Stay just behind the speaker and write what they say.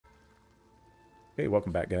Okay,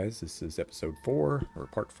 welcome back, guys. This is episode 4, or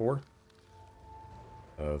part 4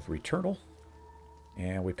 of Returnal.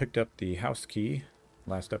 And we picked up the house key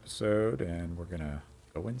last episode, and we're going to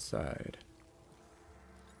go inside.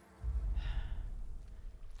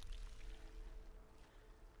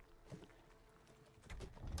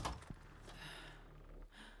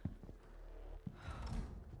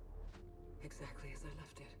 Exactly as I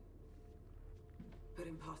left it. But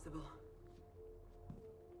impossible.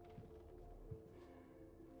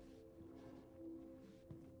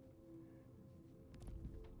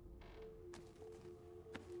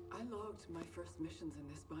 I logged my first missions in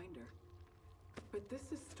this binder, but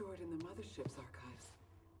this is stored in the mothership's archives.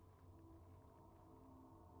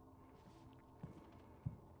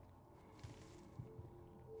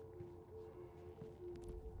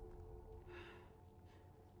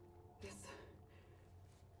 This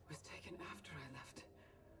was taken after I left.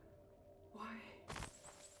 Why?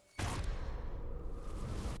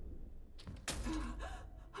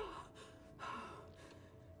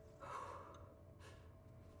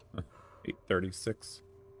 8:36.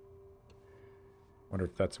 Wonder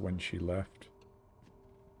if that's when she left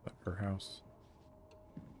her house.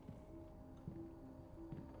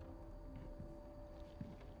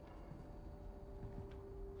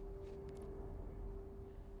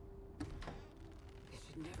 It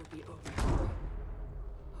should never be open.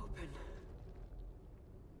 Open.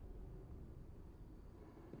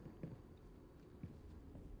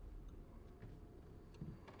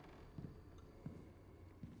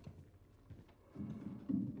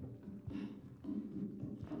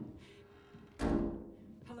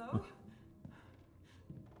 Hello?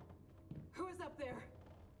 Who is up there?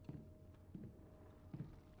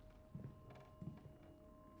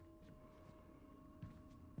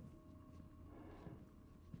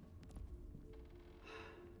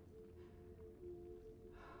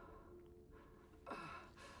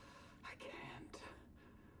 I can't.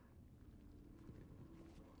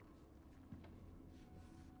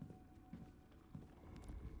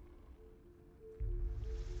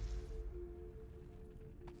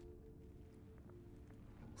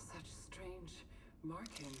 Such strange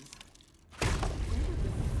markings.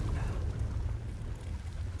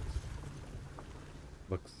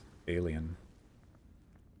 Looks alien.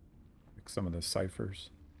 Like some of the ciphers.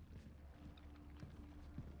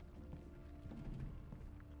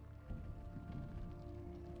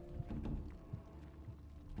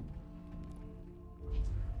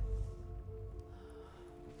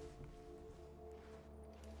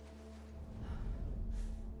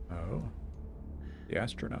 Oh, the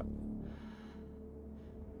astronaut.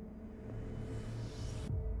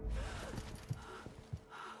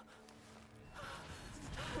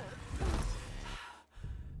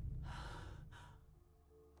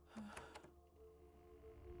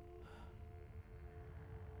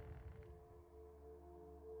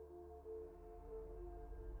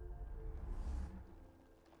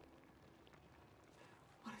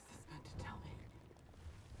 What is this meant to tell me?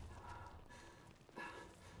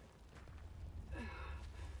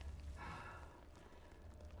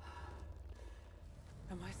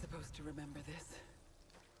 Am I supposed to remember this?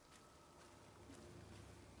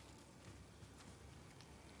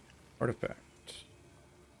 Artifact.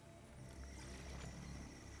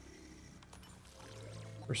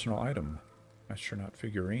 Personal item. Astronaut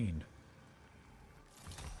figurine.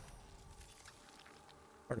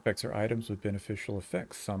 Artifacts are items with beneficial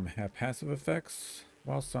effects. Some have passive effects,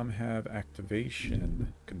 while some have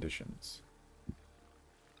activation conditions.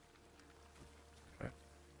 Okay.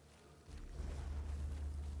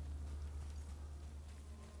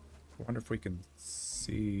 I wonder if we can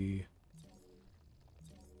see...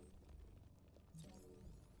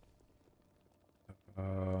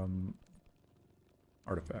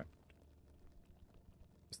 artifact.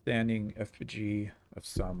 Standing effigy of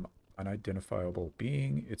some unidentifiable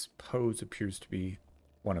being. Its pose appears to be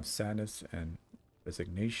one of sadness and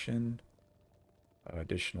resignation.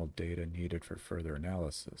 Additional data needed for further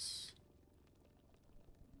analysis.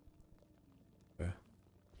 Okay.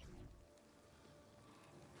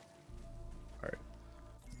 Alright.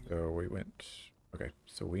 So we went... Okay,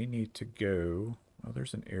 so we need to go... Well,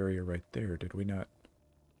 there's an area right there. Did we not...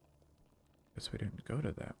 Guess we didn't go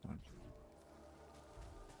to that one.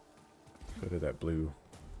 Go to that blue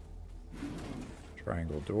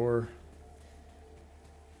triangle door.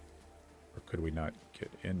 Or could we not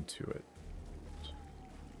get into it?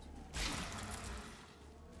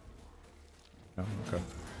 No? Okay.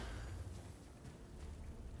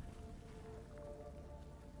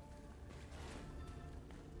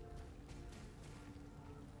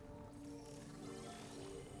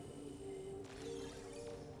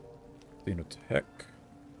 Xenotech.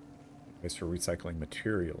 Device for recycling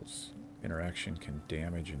materials. Interaction can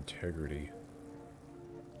damage integrity.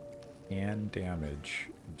 Can damage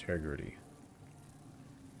integrity.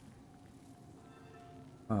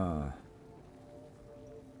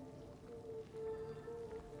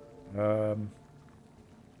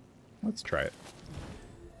 Let's try it.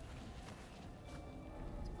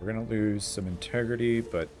 We're gonna lose some integrity,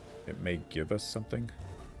 but it may give us something.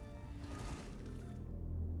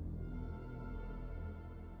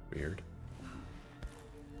 Weird.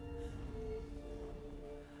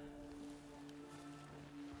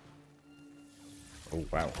 Oh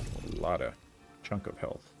wow, a lot of chunk of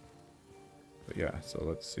health. But yeah, so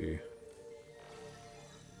let's see.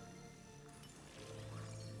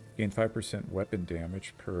 Gain 5% weapon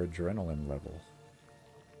damage per adrenaline level.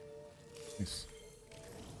 Nice.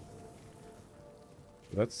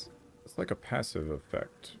 That's like a passive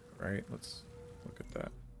effect, right? Let's look at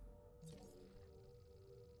that.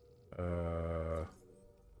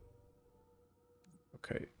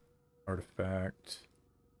 Okay. Artifact.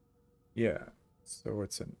 Yeah. So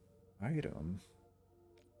it's an item.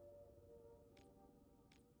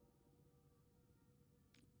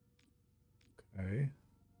 Okay.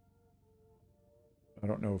 I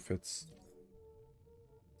don't know if it's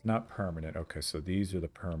not permanent. Okay, so these are the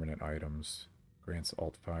permanent items. Grants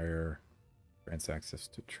alt fire. Grants access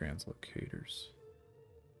to translocators.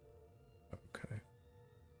 Okay.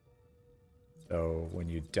 So when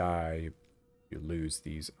you die, you lose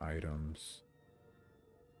these items.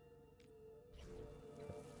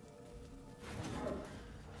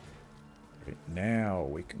 Right, now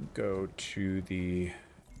we can go to the...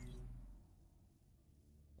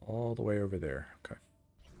 all the way over there. Okay.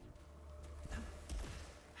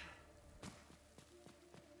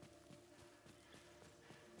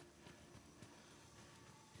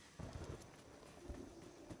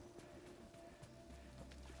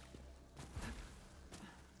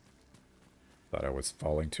 Thought I was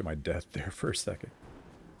falling to my death there for a second.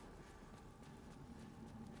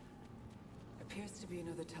 Appears to be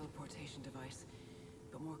another teleportation device,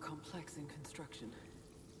 but more complex in construction.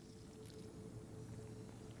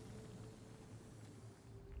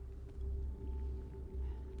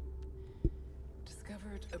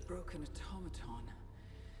 Discovered a broken automaton,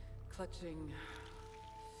 clutching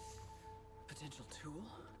potential tool.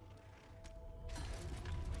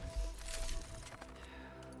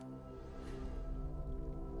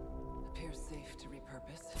 Appears safe to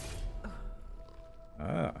repurpose.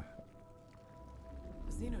 Ah.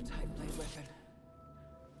 Xenotype blade weapon.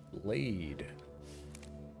 Blade.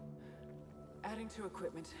 Adding to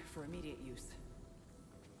equipment for immediate use.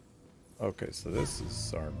 Okay, so this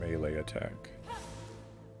is our melee attack.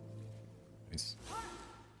 Nice.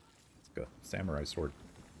 Let's go. Samurai sword.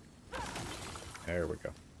 There we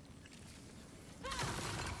go.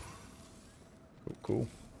 Cool, cool.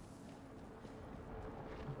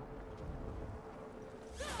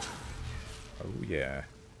 Oh yeah.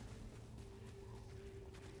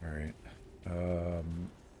 Alright. Where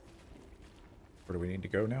do we need to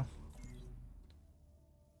go now?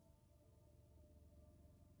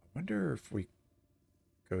 I wonder if we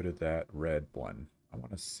go to that red one. I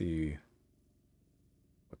want to see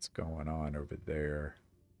what's going on over there.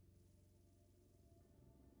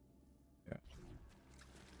 Yeah.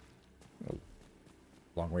 Oh,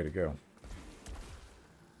 long way to go.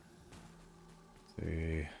 Let's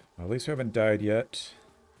see. Well, at least we haven't died yet.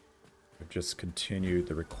 I've just continued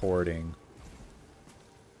the recording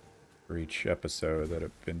for each episode that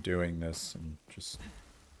I've been doing this and just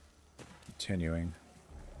continuing.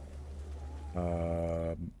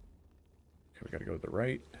 Okay, we gotta go to the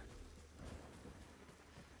right.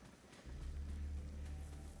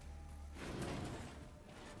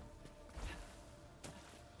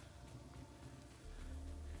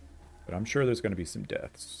 But I'm sure there's gonna be some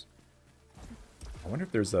deaths. I wonder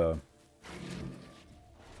if there's a...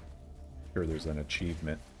 sure there's an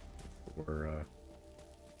achievement for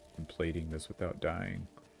completing this without dying.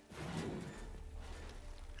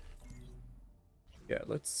 Yeah,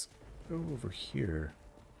 let's go over here.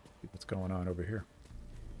 See what's going on over here.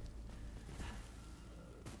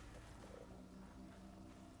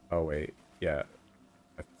 Oh wait, yeah.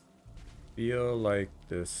 I feel like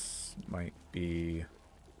this might be...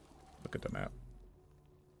 look at the map.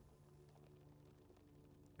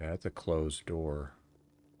 Yeah, it's a closed door.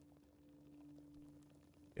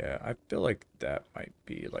 Yeah, I feel like that might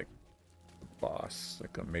be like a boss,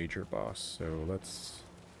 like a major boss. So let's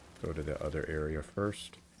go to the other area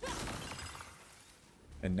first.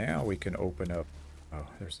 And now we can open up... oh,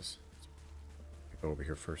 there's this... go over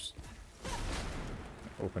here first.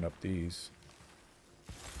 Open up these.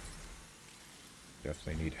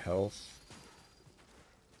 Definitely need health.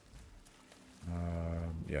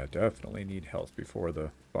 Yeah, definitely need health before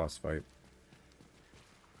the boss fight.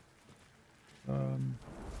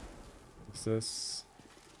 What's this?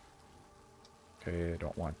 Okay, I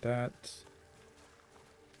don't want that.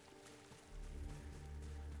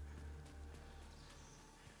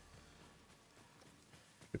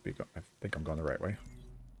 Should be I think I'm going the right way.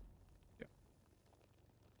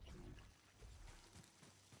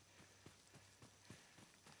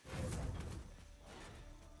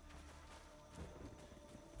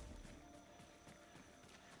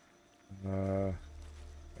 Yeah.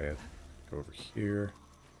 Okay, go over here.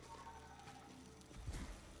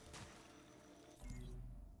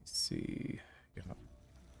 Let's see. Yeah.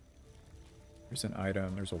 There's an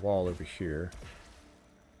item. There's a wall over here.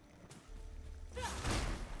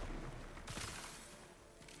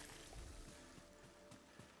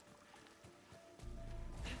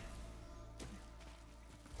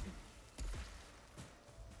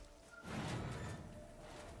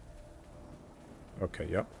 Okay,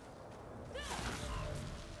 yep.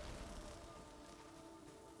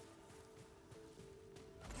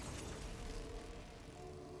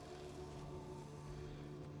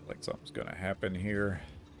 Like something's gonna happen here.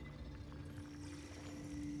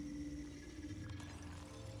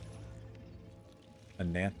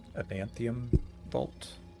 Ananthium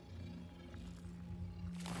vault.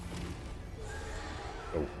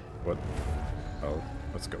 Oh, what? Oh,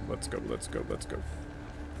 let's go, let's go, let's go, let's go.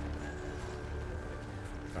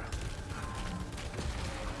 Ah.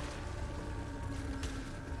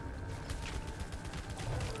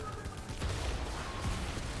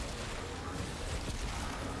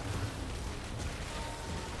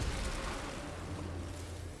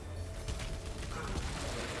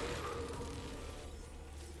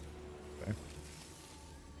 Okay.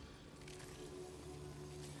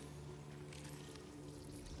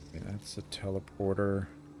 Okay, that's a teleporter.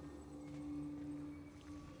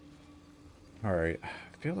 Alright, I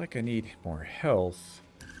feel like I need more health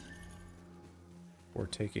before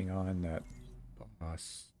taking on that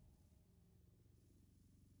boss.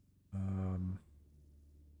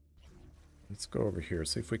 Let's go over here,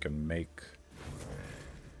 see if we can make...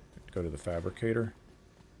 Go to the fabricator.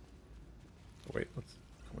 Oh, wait, let's...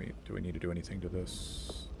 do we need to do anything to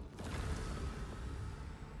this?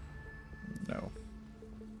 No.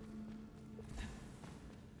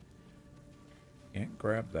 Can't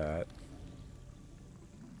grab that.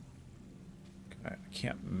 I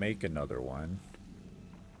can't make another one.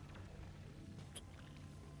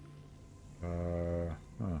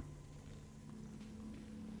 Huh.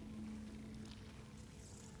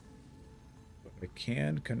 But I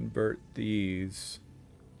can convert these.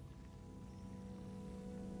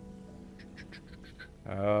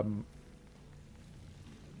 Yeah,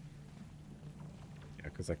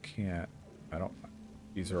 because I can't. I don't.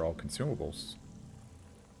 These are all consumables.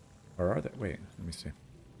 Or are they? Wait, let me see.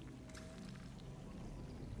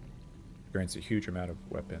 Grants a huge amount of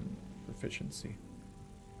weapon proficiency.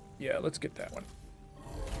 Yeah, let's get that one.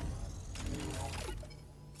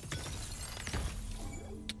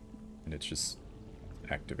 And it's just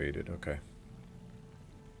activated, okay.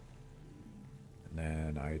 And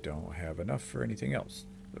then I don't have enough for anything else.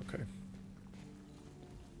 Okay.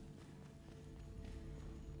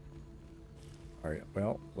 Alright,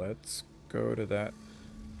 well, let's go to that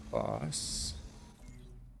boss.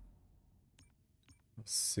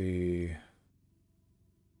 Let's see.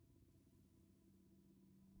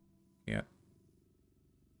 Yeah.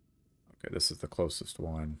 Okay, this is the closest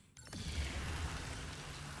one.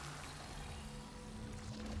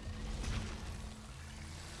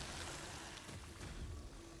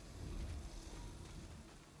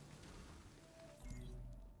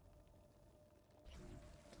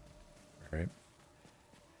 Alright.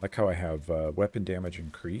 Like how I have weapon damage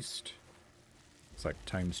increased. It's like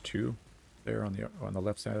 ×2 there on the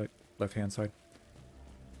left side, left-hand side.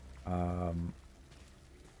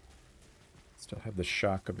 Still have the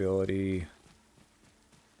shock ability.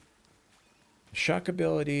 The shock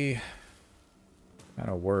ability kind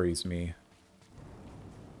of worries me.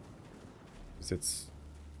 Because it's...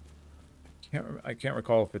 I can't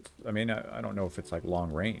recall if it's... I mean, I don't know if it's like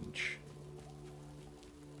long range.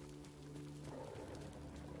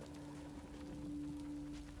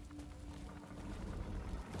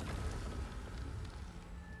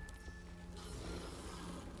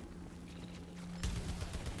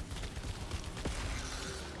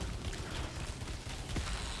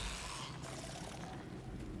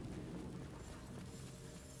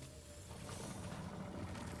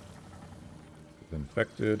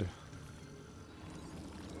 Infected.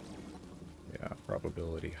 Yeah,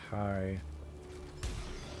 probability high.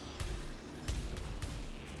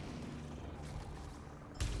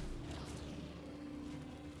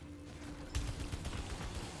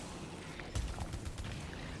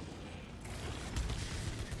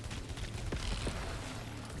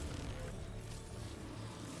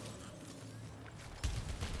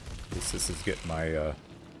 This is getting my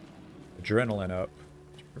adrenaline up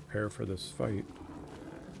to prepare for this fight.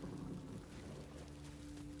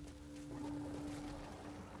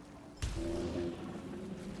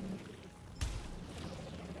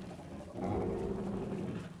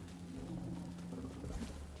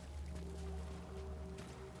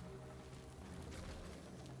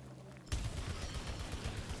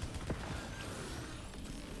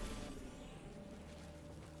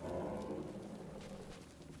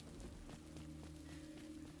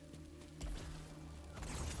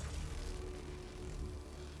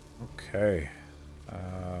 Okay.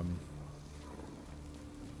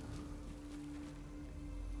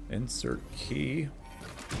 Insert key.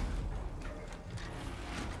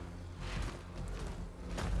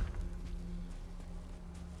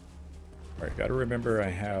 Alright, gotta remember I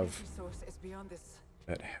have Resource is beyond this.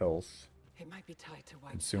 that health It might be tied to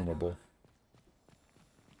white consumable.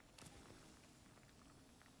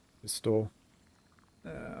 Pistol.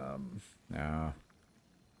 Nah.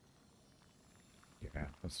 Yeah,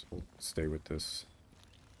 we'll stay with this.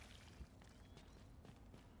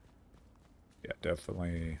 Yeah,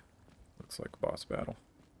 definitely looks like a boss battle.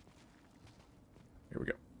 Here we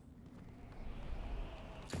go.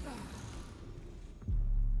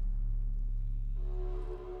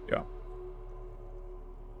 Yeah.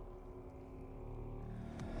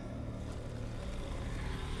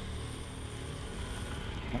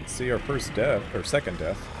 Let's see our first death, or second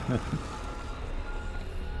death.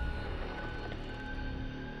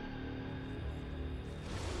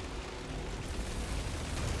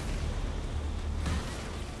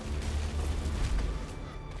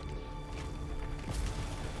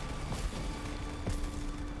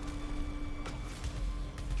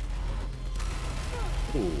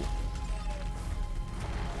 Ooh.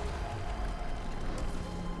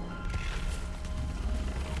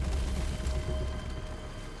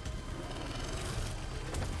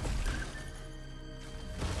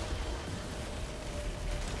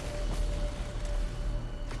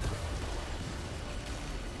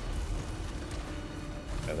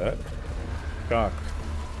 Yeah, that cock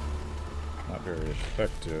not very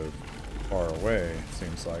effective far away, it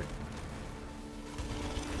seems like.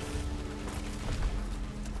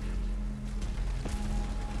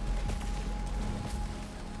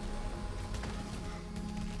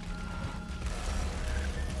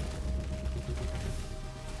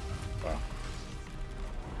 Wow.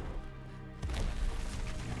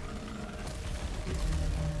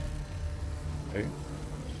 Okay.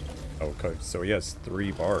 Okay, so he has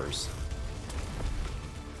 3 bars.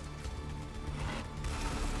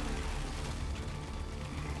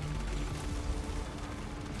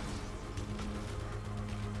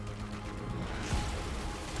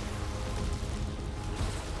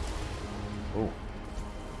 Oh.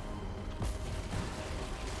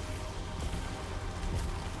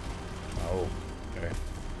 Oh, okay.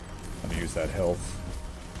 I'm gonna use that health.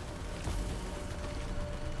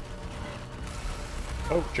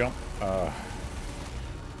 Oh, jump.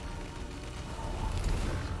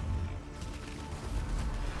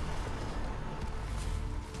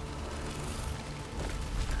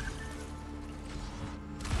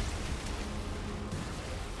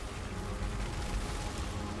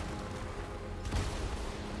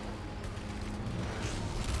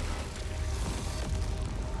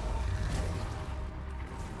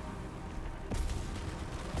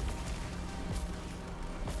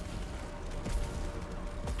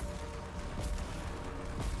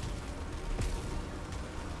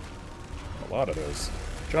 A lot of those.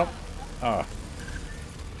 Jump. Ah.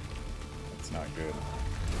 That's not good.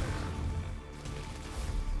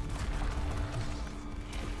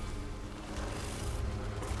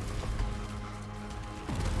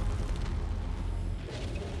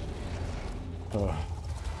 Oh.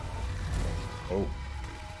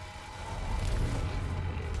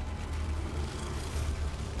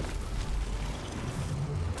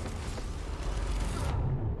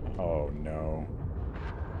 Oh no.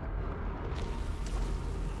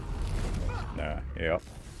 Nah, yep.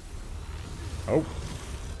 Oh.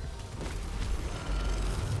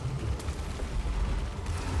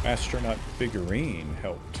 Astronaut figurine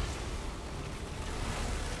helped.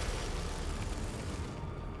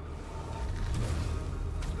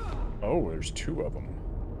 Oh, there's 2 of them.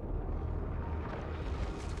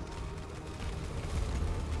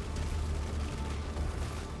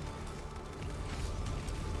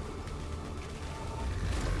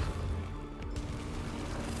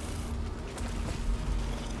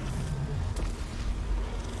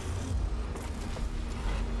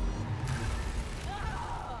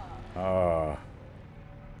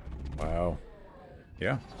 Wow.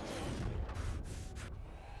 Yeah.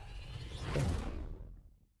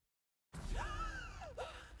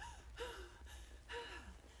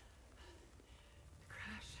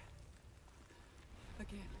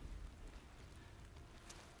 again.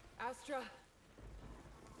 Astra!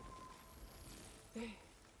 They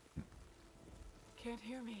can't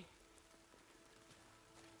hear me.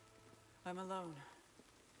 I'm alone.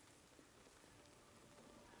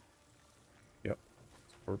 Yep.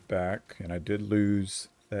 We're back, and I did lose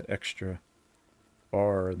that extra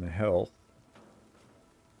bar in the health.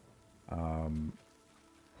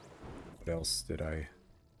 What else did I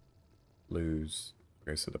lose?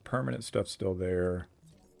 Okay, so the permanent stuff's still there.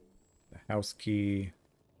 The house key.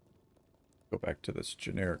 Go back to this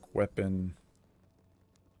generic weapon.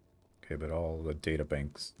 Okay, but all the data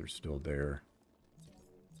banks, they're still there.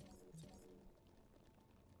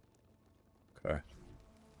 Okay.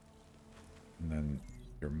 And then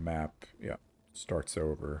your map, yeah, starts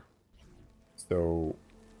over. So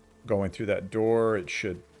going through that door,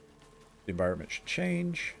 the environment should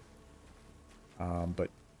change. But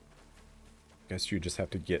I guess you just have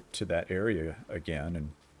to get to that area again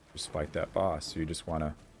and just fight that boss. So you just want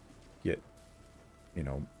to get, you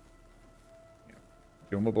know,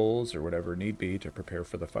 consumables or whatever need be to prepare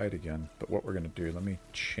for the fight again. But what we're going to do, let me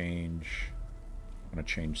change. I'm going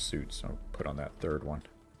to change suits. I'll put on that third one.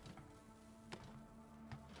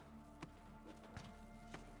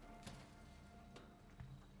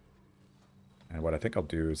 And what I think I'll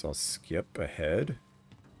do is I'll skip ahead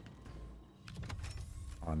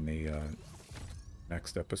on the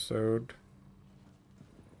next episode,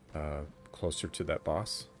 closer to that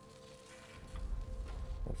boss.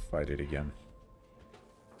 We'll fight it again.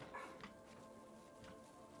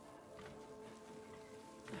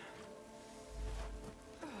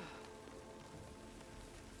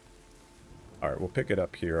 Alright, we'll pick it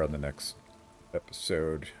up here on the next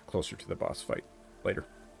episode, closer to the boss fight. Later.